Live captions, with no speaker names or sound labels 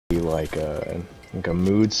like a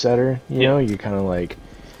mood setter, you know? You kind of like,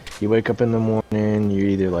 you wake up in the morning, you're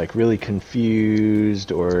either like really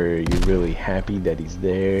confused or you're really happy that he's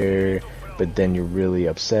there, but then you're really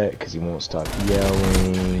upset because he won't stop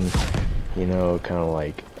yelling, you know, kind of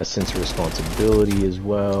like a sense of responsibility as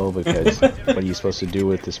well, because what are you supposed to do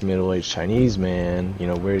with this middle-aged Chinese man? You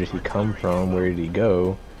know, where did he come from? Where did he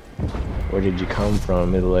go? Where did you come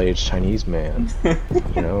from, middle-aged Chinese man?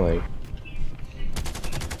 You know, like...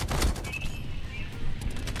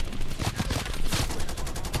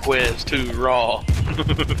 Quiz 2 raw.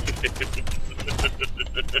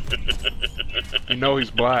 You know he's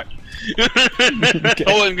black. I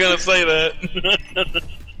wasn't gonna say that.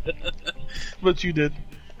 But you did.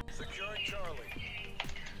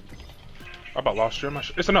 I about lost you.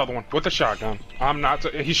 It's another one with a shotgun. I'm not.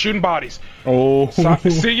 He's shooting bodies. Oh.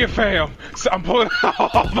 See you, fam. I'm pulling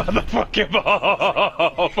off motherfucking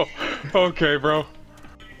ball. Okay, bro.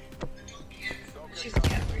 She's a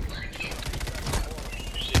cat.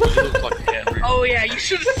 She looks like a cat. Oh yeah, you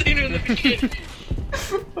should have seen her in the beginning.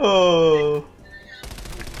 Oh.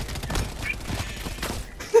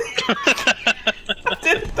 I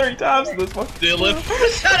did it 3 times in this one. Dylan.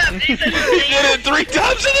 Shut up, Nathan. You did it 3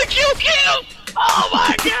 times in the kill cam! Oh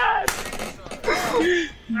my god!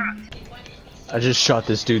 I just shot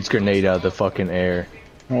this dude's grenade out of the fucking air.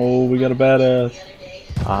 Oh, we got a badass.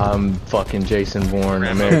 I'm fucking Jason Bourne,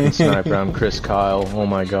 American Sniper, I'm Chris Kyle. Oh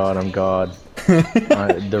my god, I'm God.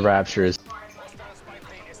 The Rapture is...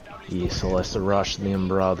 Yes, so let's rush them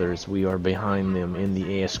brothers. We are behind them in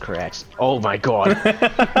the ass cracks. Oh my god! Get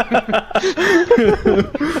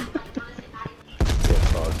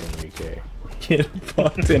fucked, Enrique. Get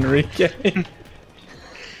fucked, Enrique.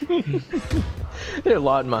 They're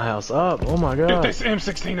lighting my house up. Oh my god. Dude, this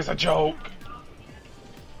M16 is a joke.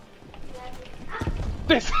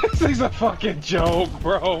 This is a fucking joke,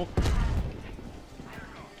 bro.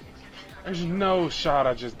 There's no shot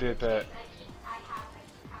I just did that.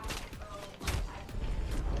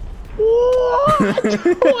 What?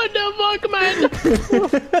 What the fuck, man?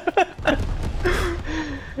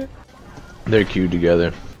 They're queued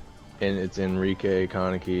together. And it's Enrique,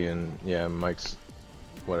 Kaneki, and yeah, Mike's...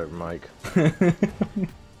 Whatever, Mike.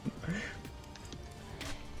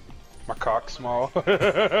 My cock's small.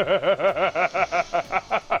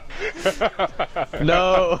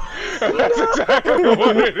 No! That's exactly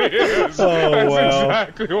what it is! Oh, That's wow.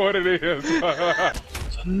 exactly what it is!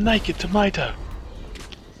 It's a naked tomato.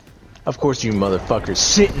 Of course you motherfuckers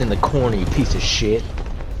sitting in the corner, you piece of shit.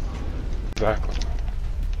 Exactly.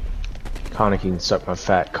 Kaneki can suck my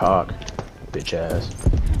fat cock, bitch ass.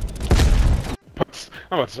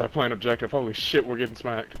 I'm about to start playing objective. Holy shit, we're getting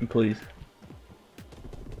smacked. Please.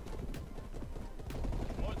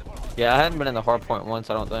 Yeah, I haven't been in the hard point once,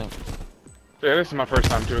 I don't think. Yeah, this is my first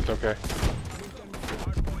time too, it's okay.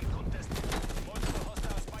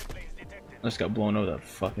 I just got blown over that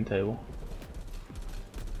fucking table.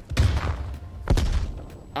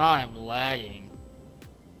 I'm lagging.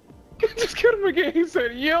 Just killed him again. He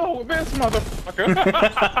said, yo, this motherfucker.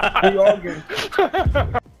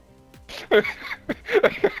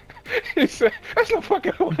 He said, there's no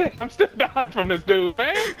fucking way I'm still dying from this dude,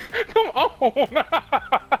 man. Come on.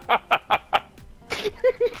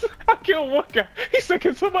 I killed one guy. He said,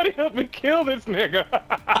 can somebody help me kill this nigga?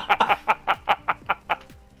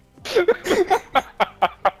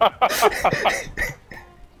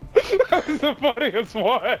 That's the funniest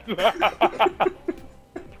one.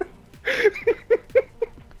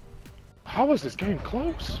 How was this game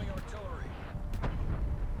close?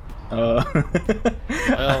 Well,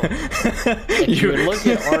 if you look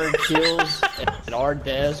at our kills and our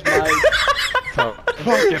deaths, Mike.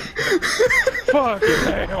 Fucking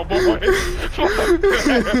hell, boys. Fucking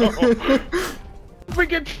hell. We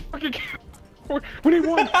get fucking. We need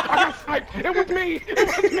one. I got sniped. It was me.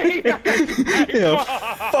 It was me. I got sniped. Yeah,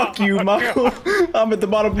 fuck you, Michael. I'm at the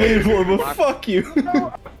bottom of the leaderboard, but fuck you.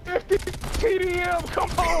 50 TDM. Come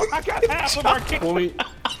on. I got half of our kills.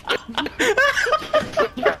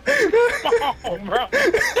 Come on, bro.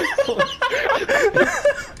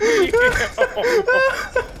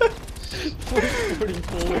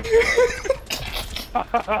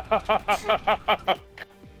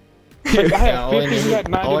 I had 50, he had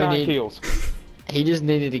 99 kills. He just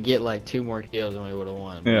needed to get like 2 more kills and we would have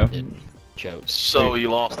won. Yeah. Didn't choke. So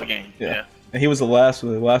you lost the game. Yeah. And he was the last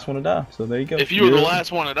one to die, so there you go. If you were the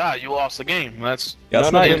last one to die, you lost the game. That's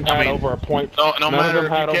Got None of them sniped. had I mean, over a point. no None of matter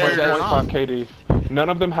them if had you over a carried or 0.5 KD. None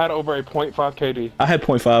of them had over a 0.5 KD. I had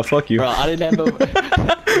 0.5, fuck you. Bro, I didn't have over...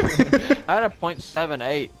 I had a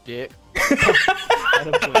 .78, dick. I had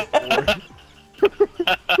a .4.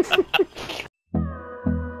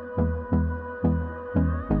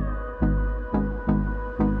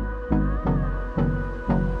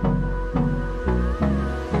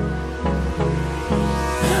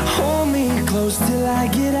 close till I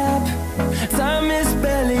get up. Time is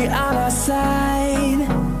barely on our side.